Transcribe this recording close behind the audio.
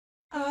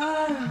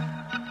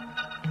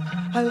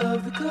I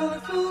love the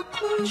colorful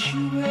clothes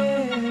she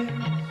wears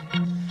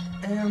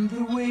and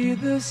the way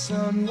the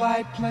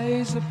sunlight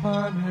plays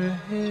upon her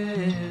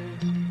hair.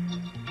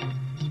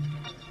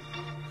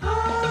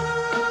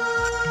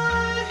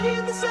 I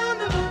hear the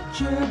sound of a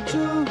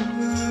gentle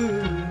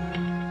word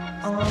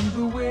on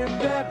the wind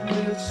that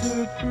lifts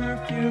her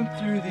perfume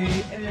through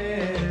the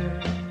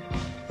air.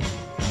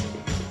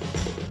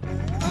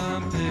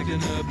 I'm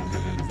picking up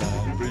good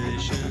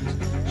vibrations.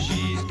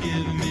 She's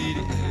giving me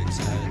the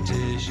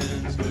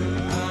excitations.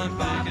 I'm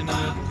picking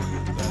up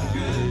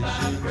good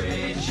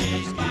vibrations.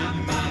 She's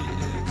giving me the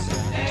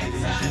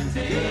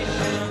excitations.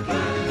 I'm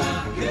picking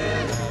up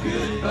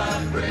good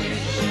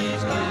vibrations.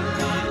 She's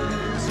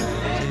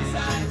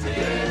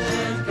giving me the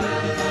excitations.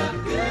 Picking up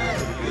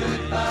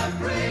good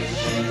vibrations.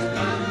 She's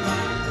giving me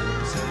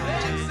the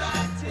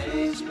excitations.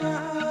 Close my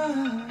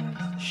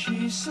eyes,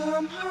 she's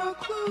somehow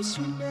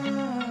closer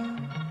now.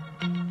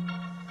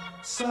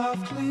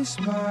 Softly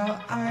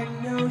smile, I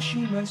know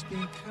she must be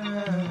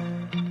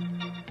kind.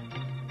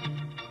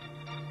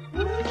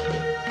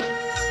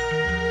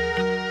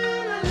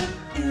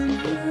 In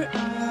her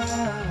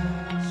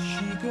eyes,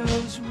 she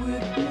goes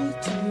with me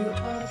to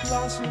a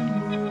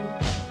blossom room.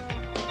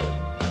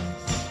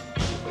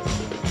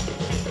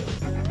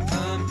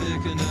 I'm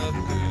picking up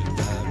good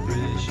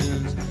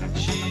vibrations.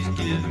 She's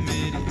giving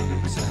me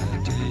the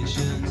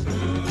excitations.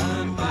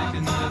 I'm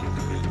picking up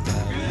good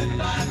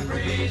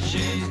vibrations. She's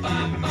giving me the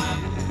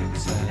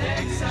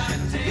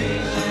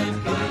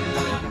excitations. Picking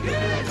up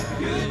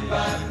good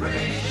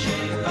vibrations.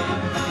 She's giving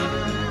me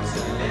the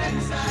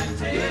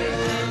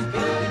excitations.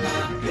 Picking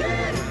up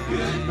good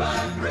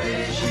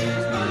vibrations. She's giving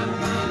me the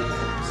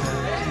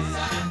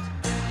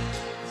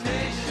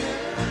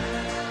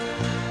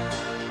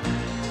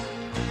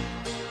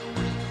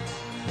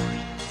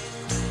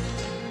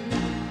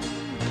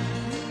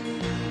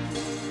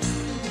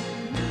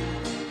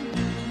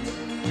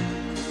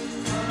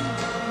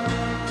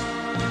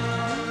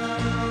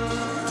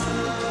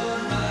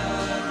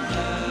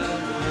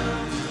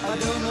I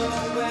don't know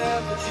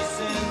where, but she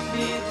sends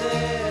me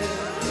there.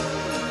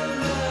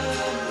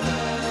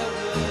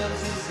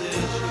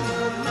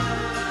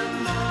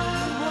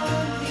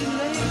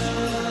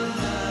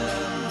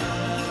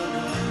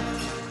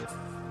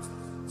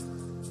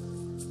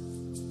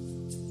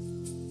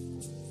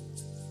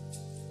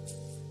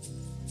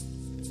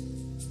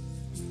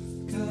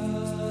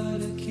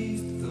 Gotta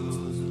keep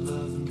those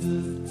loving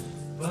good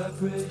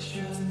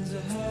vibrations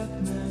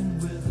happening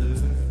with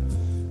her.